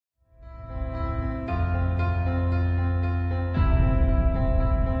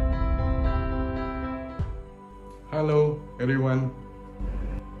everyone.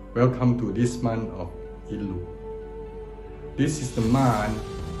 Welcome to this month of Elul. This is the month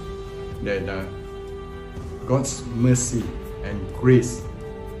that God's mercy and grace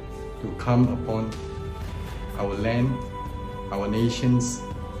to come upon our land, our nations,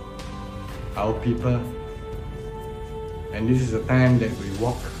 our people. And this is the time that we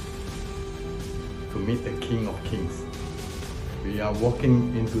walk to meet the King of Kings. We are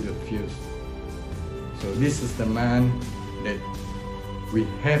walking into the fields. So this is the man that we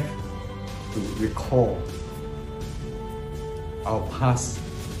have to recall our past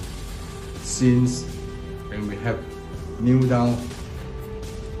sins, and we have kneel down,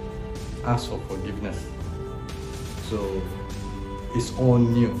 ask for forgiveness. So it's all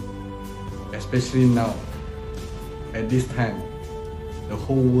new, especially now. At this time, the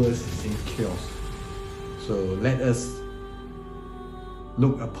whole world is in chaos. So let us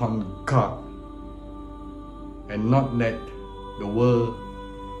look upon God and not let the world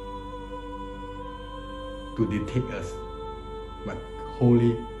to dictate us, but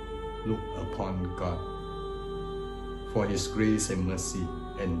wholly look upon God. For His grace and mercy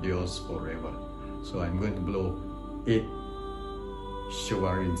endures forever. So I'm going to blow 8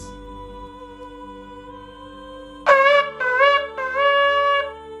 showarins.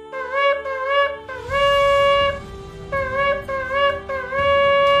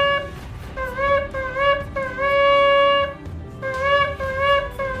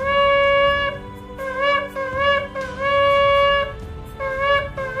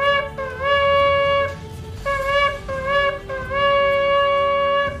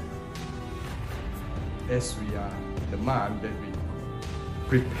 As we are the man that we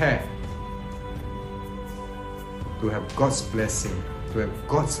prepare to have God's blessing, to have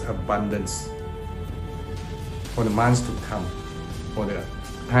God's abundance for the months to come, for the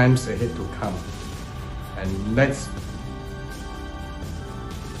times ahead to come. And let's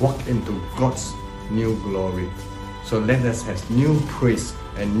walk into God's new glory. So let us have new praise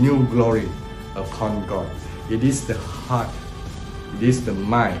and new glory upon God. It is the heart, it is the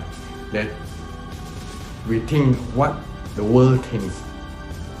mind that we think what the world thinks,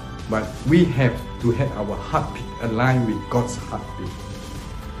 but we have to have our heartbeat aligned with God's heartbeat.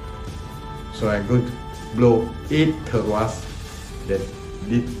 So I'm going to blow 8 terwas that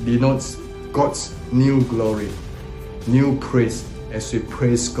denotes God's new glory, new praise, as we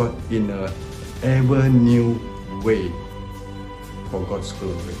praise God in a ever new way for God's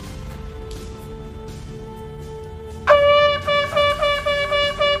glory.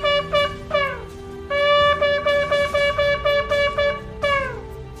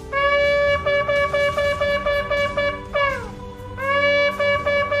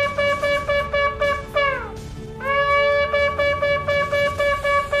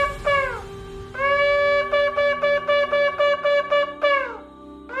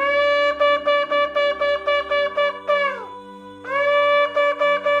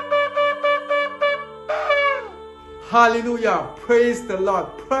 Hallelujah! Praise the Lord!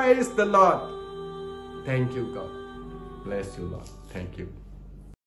 Praise the Lord! Thank you, God. Bless you, Lord. Thank you.